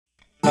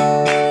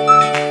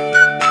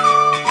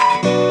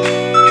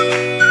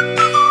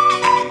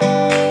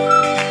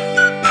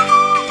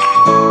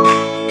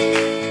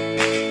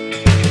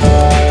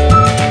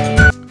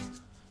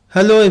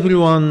Hello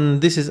everyone,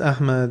 this is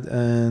Ahmed,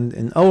 and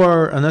in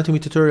our anatomy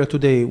tutorial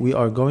today we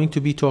are going to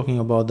be talking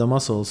about the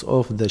muscles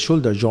of the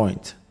shoulder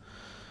joint.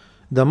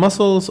 The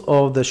muscles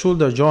of the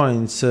shoulder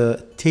joints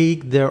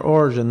take their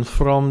origin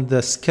from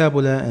the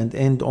scapula and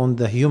end on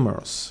the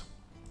humerus.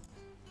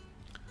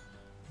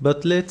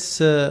 But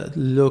let's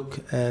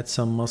look at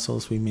some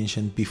muscles we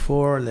mentioned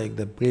before, like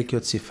the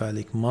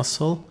brachiocephalic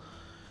muscle.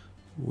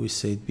 We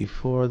said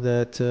before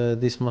that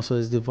this muscle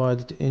is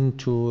divided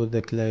into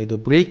the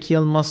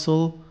cleidobrachial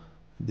muscle,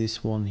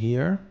 this one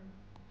here,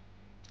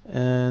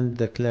 and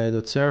the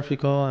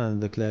cleidocervical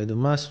and the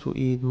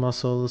cleidomastoid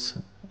muscles.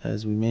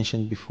 As we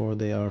mentioned before,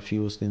 they are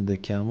fused in the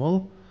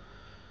camel.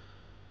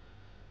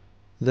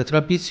 The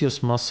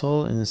trapezius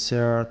muscle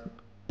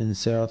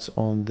inserts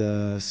on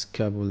the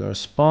scapular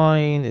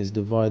spine, is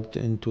divided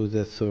into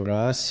the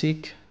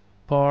thoracic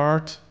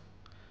part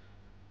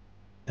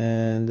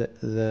and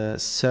the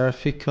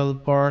cervical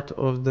part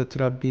of the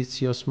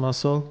trapezius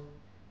muscle.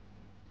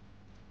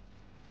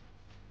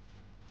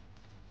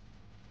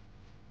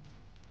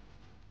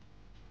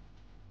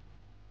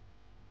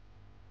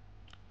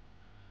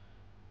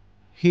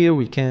 Here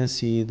we can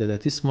see the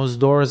Latissimus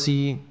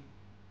Dorsi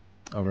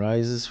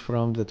arises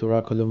from the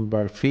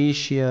thoracolumbar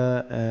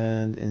fascia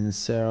and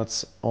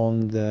inserts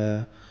on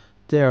the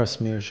teres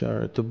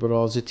major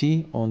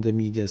tuberosity on the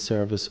medial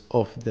surface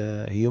of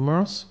the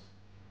humerus.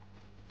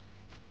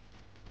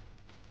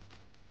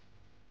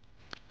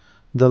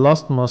 The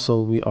last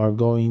muscle we are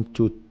going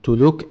to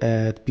look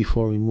at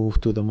before we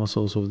move to the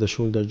muscles of the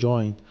shoulder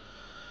joint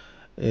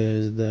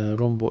is the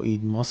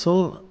rhomboid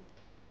muscle.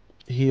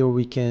 Here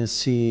we can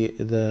see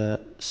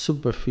the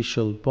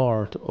superficial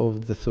part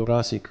of the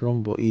thoracic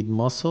rhomboid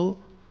muscle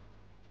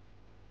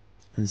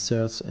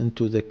inserts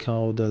into the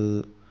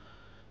caudal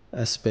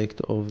aspect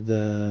of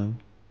the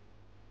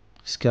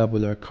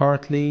scapular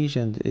cartilage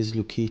and is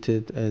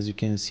located, as you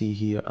can see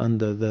here,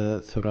 under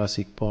the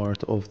thoracic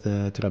part of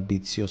the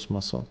trapezius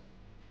muscle.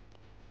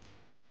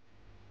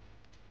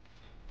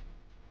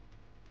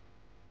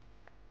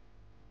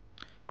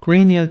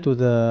 Cranial to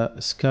the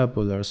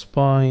scapular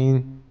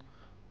spine,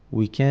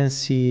 we can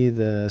see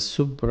the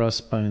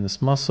supraspinous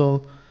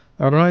muscle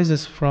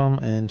arises from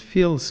and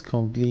fills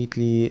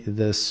completely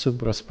the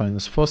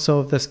supraspinous fossa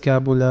of the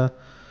scapula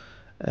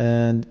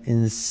and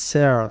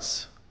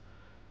inserts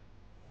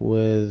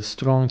with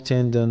strong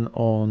tendon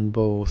on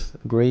both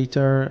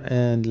greater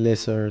and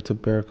lesser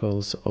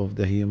tubercles of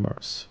the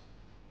humerus.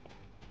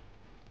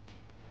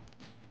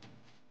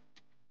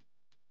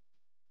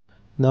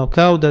 Now,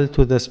 caudal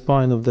to the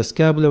spine of the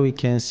scapula, we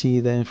can see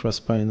the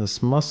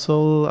infraspinous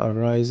muscle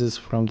arises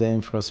from the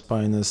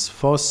infraspinous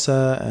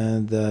fossa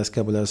and the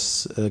scapular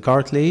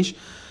cartilage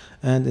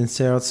and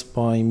inserts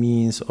by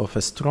means of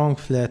a strong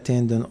flat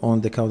tendon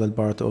on the caudal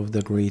part of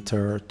the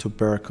greater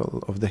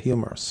tubercle of the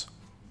humerus.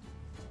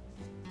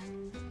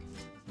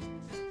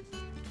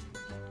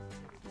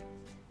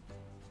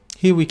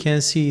 Here we can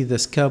see the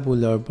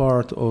scapular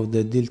part of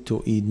the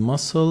deltoid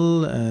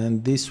muscle,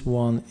 and this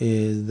one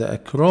is the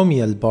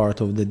acromial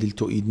part of the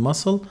deltoid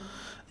muscle.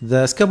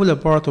 The scapular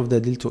part of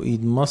the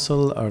deltoid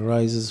muscle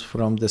arises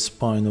from the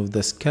spine of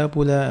the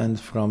scapula and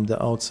from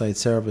the outside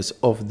surface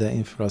of the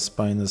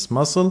infraspinous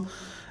muscle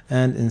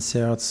and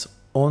inserts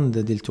on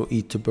the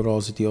deltoid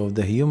tuberosity of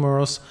the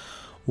humerus,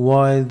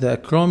 while the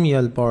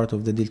acromial part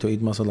of the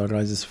deltoid muscle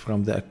arises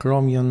from the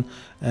acromion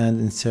and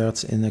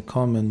inserts in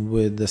common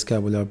with the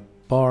scapular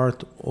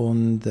part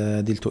on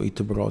the deltoid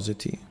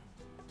tuberosity.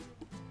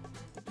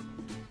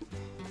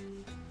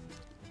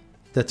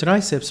 The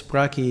triceps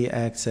brachii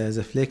acts as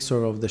a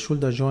flexor of the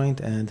shoulder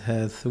joint and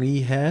has three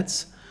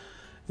heads.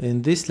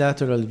 In this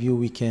lateral view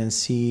we can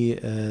see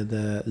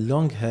the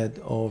long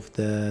head of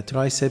the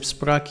triceps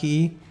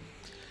brachii,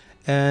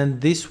 and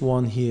this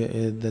one here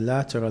is the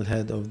lateral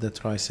head of the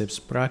triceps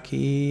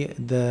brachii.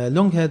 The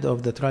long head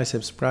of the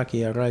triceps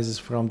brachii arises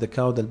from the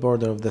caudal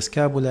border of the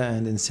scapula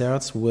and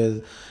inserts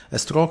with a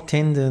strong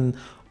tendon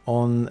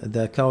on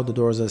the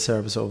caudodorsal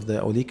surface of the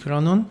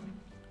olecranon,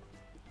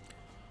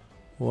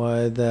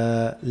 while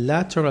the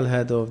lateral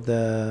head of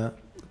the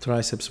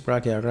triceps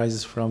brachii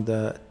arises from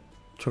the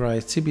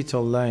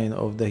tricipital line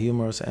of the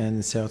humerus and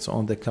inserts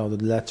on the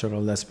caudal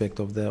lateral aspect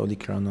of the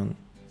olecranon.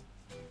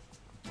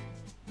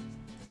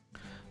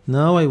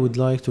 Now I would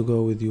like to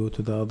go with you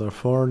to the other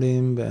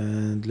forelimb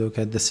and look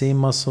at the same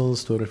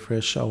muscles to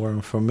refresh our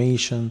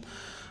information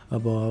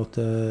about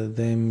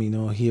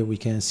them. Here we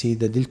can see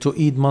the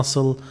deltoid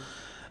muscle,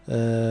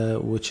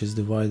 which is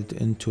divided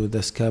into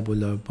the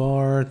scapular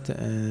part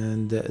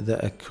and the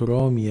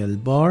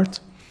acromial part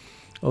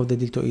of the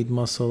deltoid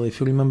muscle. If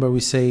you remember, we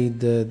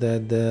said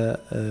that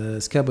the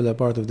scapular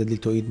part of the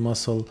deltoid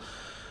muscle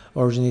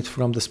originates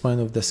from the spine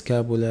of the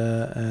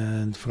scapula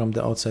and from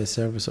the outside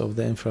surface of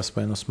the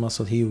infraspinous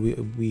muscle. Here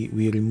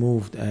we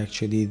removed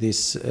actually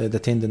this the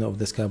tendon of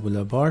the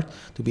scapular part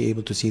to be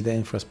able to see the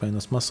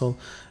infraspinous muscle.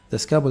 The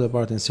scapular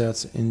part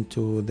inserts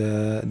into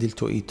the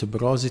deltoid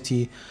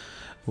tuberosity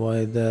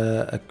while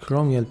the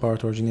acromial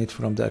part originates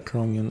from the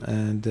acromion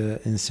and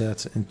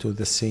inserts into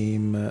the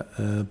same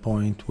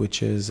point,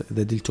 which is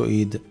the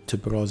deltoid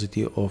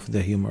tuberosity of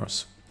the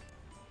humerus.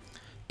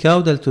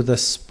 Caudal to the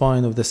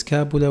spine of the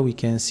scapula, we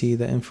can see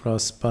the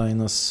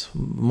infraspinous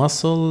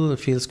muscle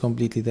fills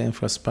completely the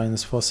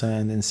infraspinous fossa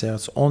and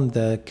inserts on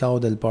the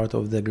caudal part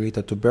of the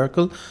greater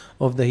tubercle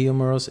of the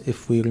humerus.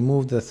 If we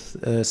remove the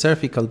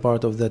cervical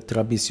part of the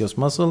trapezius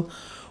muscle,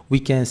 we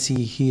can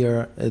see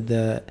here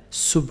the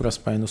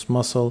supraspinous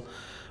muscle,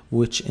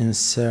 which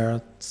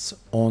inserts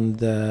on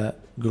the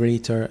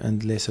greater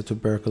and lesser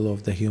tubercle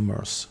of the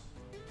humerus.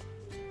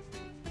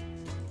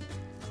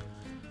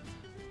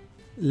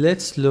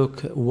 Let's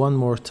look one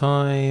more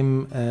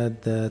time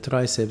at the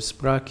Triceps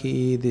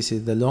brachii. This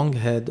is the long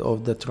head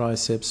of the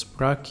Triceps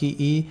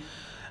brachii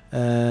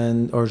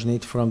and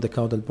originate from the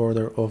caudal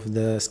border of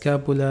the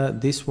scapula.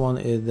 This one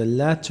is the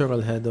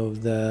lateral head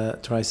of the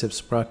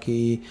Triceps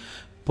brachii.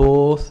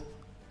 Both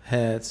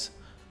heads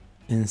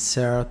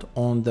insert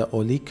on the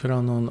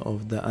olecranon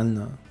of the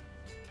ulna.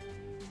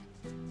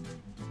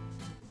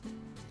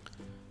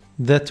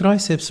 The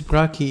Triceps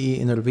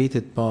brachii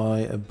innervated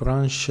by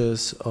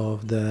branches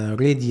of the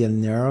radial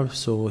nerve.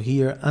 So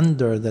here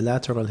under the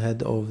lateral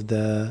head of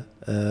the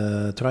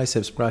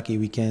Triceps brachii,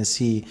 we can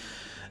see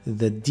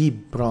the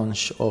deep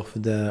branch of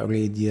the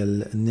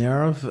radial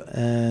nerve,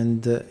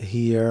 and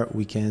here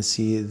we can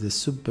see the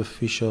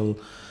superficial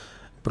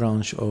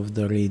branch of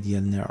the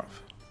radial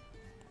nerve.